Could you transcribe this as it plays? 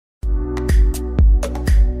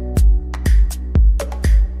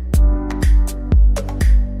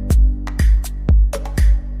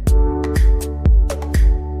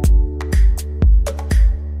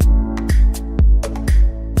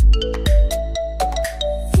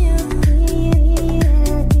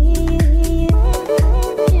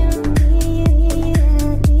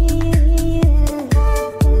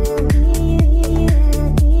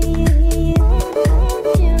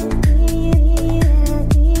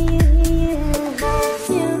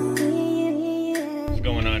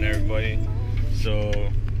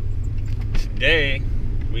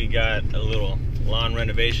lawn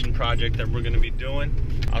renovation project that we're going to be doing.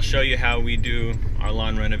 I'll show you how we do our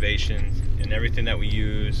lawn renovations and everything that we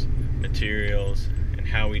use, materials, and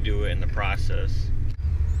how we do it in the process.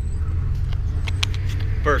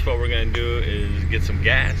 First, what we're going to do is get some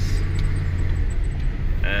gas,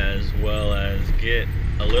 as well as get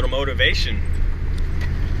a little motivation.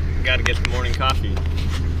 Got to get the morning coffee.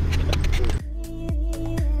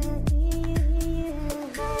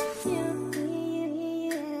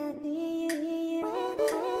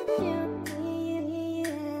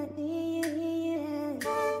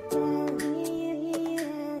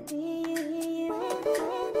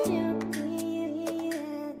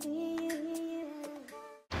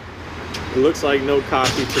 It looks like no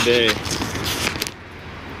coffee today.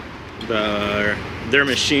 Their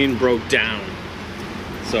machine broke down,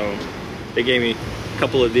 so they gave me a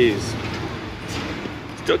couple of these.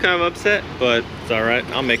 Still kind of upset, but it's all right.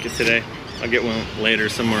 I'll make it today. I'll get one later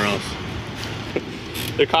somewhere else.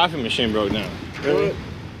 Their coffee machine broke down. Really? What?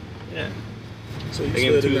 Yeah. So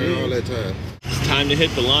you stood in there all that time? It's time to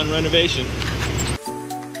hit the lawn renovation.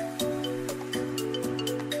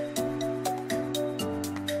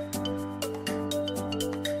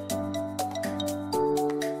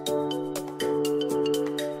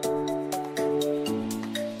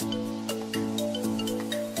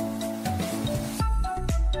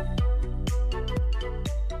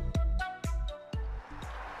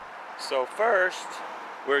 So first,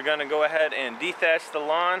 we're gonna go ahead and dethatch the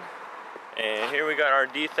lawn. And here we got our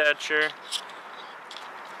dethatcher.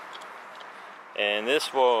 And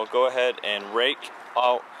this will go ahead and rake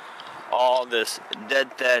out all this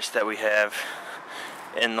dead thatch that we have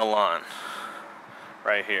in the lawn.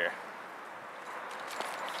 Right here.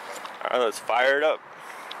 All right, let's fire it up.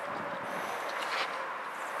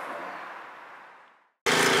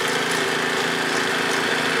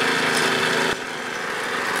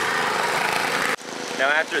 Now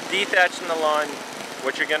after dethatching the lawn,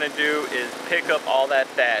 what you're gonna do is pick up all that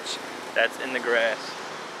thatch that's in the grass,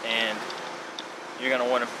 and you're gonna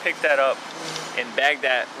wanna pick that up and bag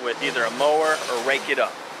that with either a mower or rake it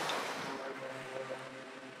up.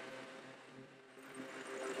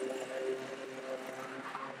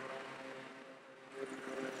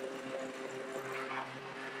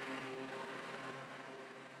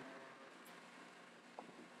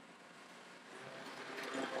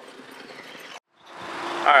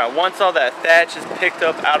 Alright, once all that thatch is picked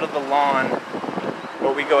up out of the lawn,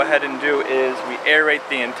 what we go ahead and do is we aerate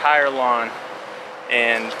the entire lawn.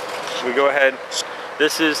 And we go ahead,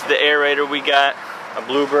 this is the aerator we got, a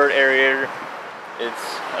Bluebird aerator.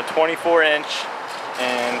 It's a 24-inch,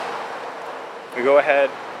 and we go ahead,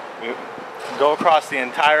 we go across the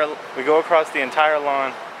entire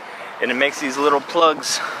lawn, and it makes these little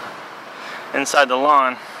plugs inside the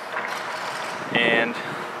lawn. And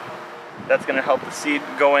that's going to help the seed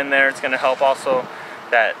go in there. It's going to help also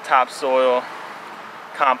that topsoil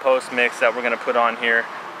compost mix that we're going to put on here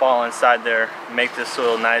fall inside there, make this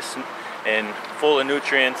soil nice and full of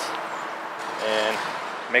nutrients, and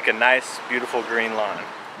make a nice, beautiful green lawn.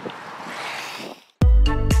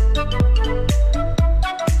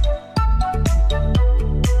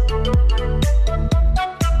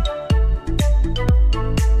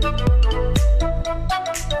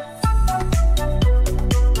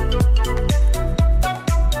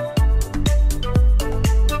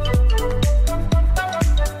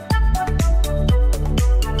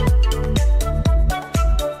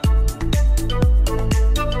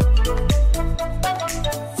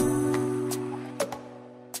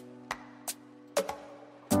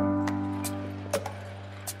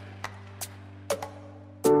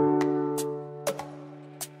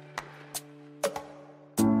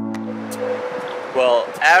 Well,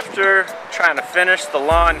 after trying to finish the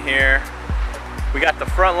lawn here, we got the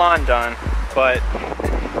front lawn done, but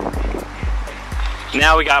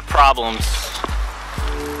now we got problems.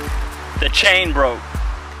 The chain broke.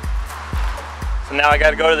 So now I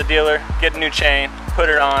gotta go to the dealer, get a new chain, put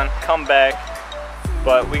it on, come back,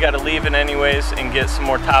 but we gotta leave it anyways and get some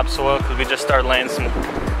more topsoil because we just started laying some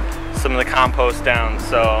of the compost down,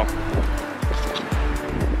 so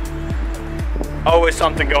always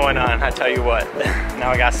something going on, I tell you what. Now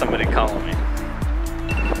I got somebody calling me.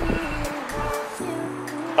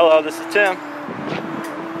 Hello, this is Tim.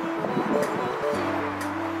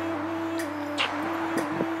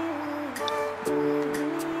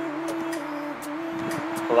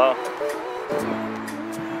 Hello?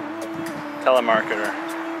 Telemarketer.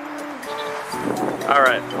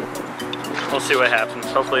 Alright. We'll see what happens.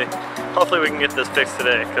 Hopefully we can get this fixed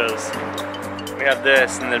today, because we have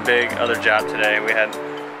this and the big other job today. We had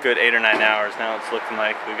good 8 or 9 hours. Now it's looking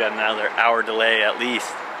like we've got another hour delay at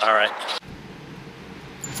least. All right.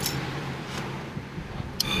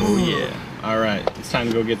 All right, it's time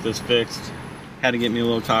to go get this fixed. Had to get me a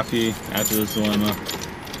little coffee after this dilemma.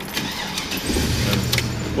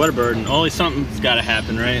 What a burden. Only something's gotta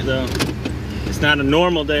happen, right though? It's not a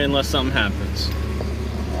normal day unless something happens.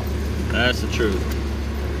 That's the truth.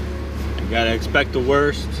 You gotta expect the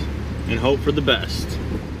worst and hope for the best.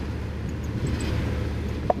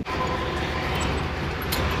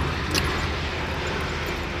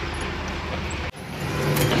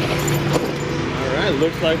 Alright,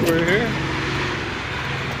 looks like we're here.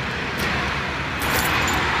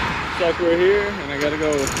 Looks like we're here, and I gotta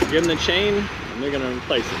go give them the chain and they're gonna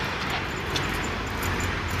replace it.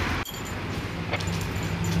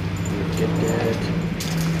 Get that.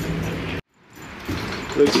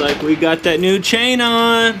 Looks like we got that new chain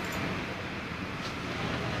on.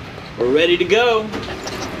 We're ready to go.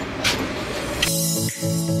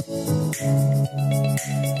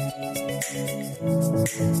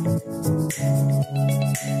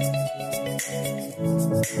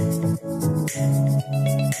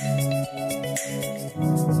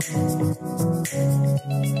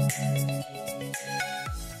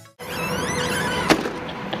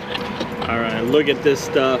 All right, look at this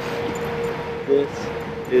stuff. This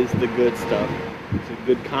is the good stuff. It's a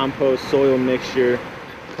good compost soil mixture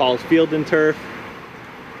called Field and Turf,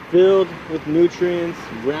 filled with nutrients,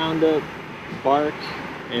 Roundup, bark,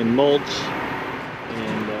 and mulch,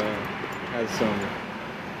 and has some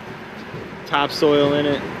topsoil in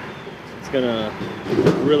it. It's gonna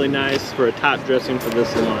look really nice for a top dressing for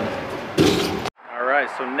this lawn. All right,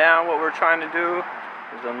 so now what we're trying to do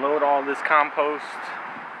is unload all this compost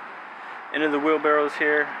into the wheelbarrows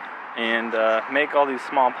here and make all these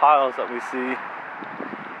small piles that we see.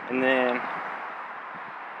 And then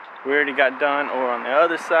we already got done over on the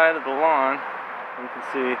other side of the lawn. You can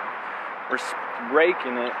see we're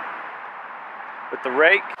raking it with the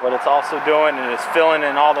rake. What it's also doing is filling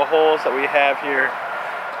in all the holes that we have here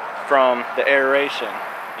from the aeration,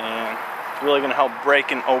 and it's really going to help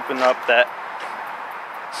break and open up that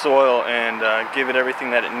soil and give it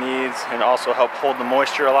everything that it needs, and also help hold the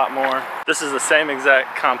moisture a lot more. This is the same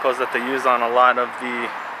exact compost that they use on a lot of the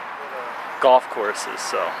golf courses,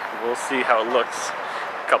 so we'll see how it looks in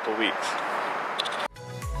a couple weeks.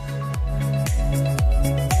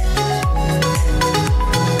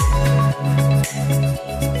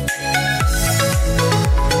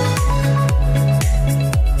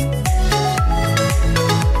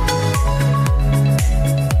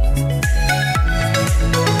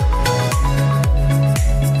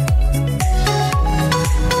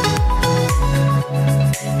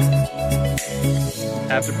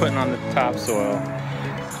 After putting on the topsoil,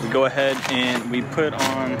 we go ahead and we put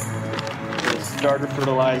on the starter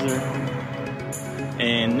fertilizer,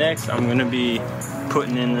 and next I'm going to be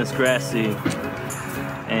putting in this grass seed,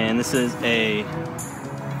 and this is a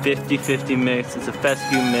 50-50 mix. It's a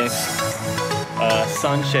fescue mix,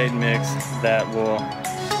 sunshade mix that will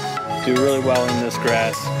do really well in this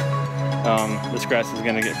grass. This grass is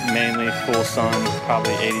going to get mainly full sun,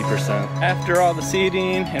 probably 80%. After all the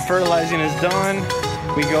seeding and fertilizing is done,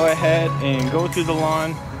 we go ahead and go through the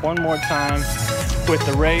lawn one more time with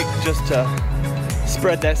the rake just to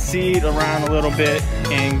spread that seed around a little bit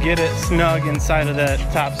and get it snug inside of that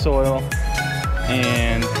topsoil,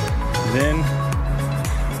 and then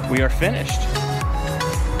we are finished.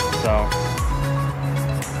 So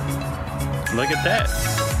look at that.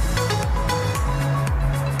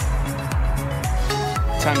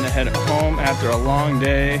 Time to head home after a long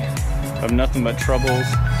day of nothing but troubles.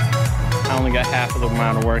 I only got half of the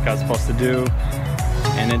amount of work I was supposed to do,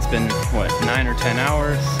 and it's been, what, 9 or 10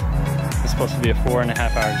 hours? It's supposed to be a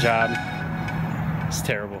 4.5 hour job. It's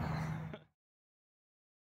terrible.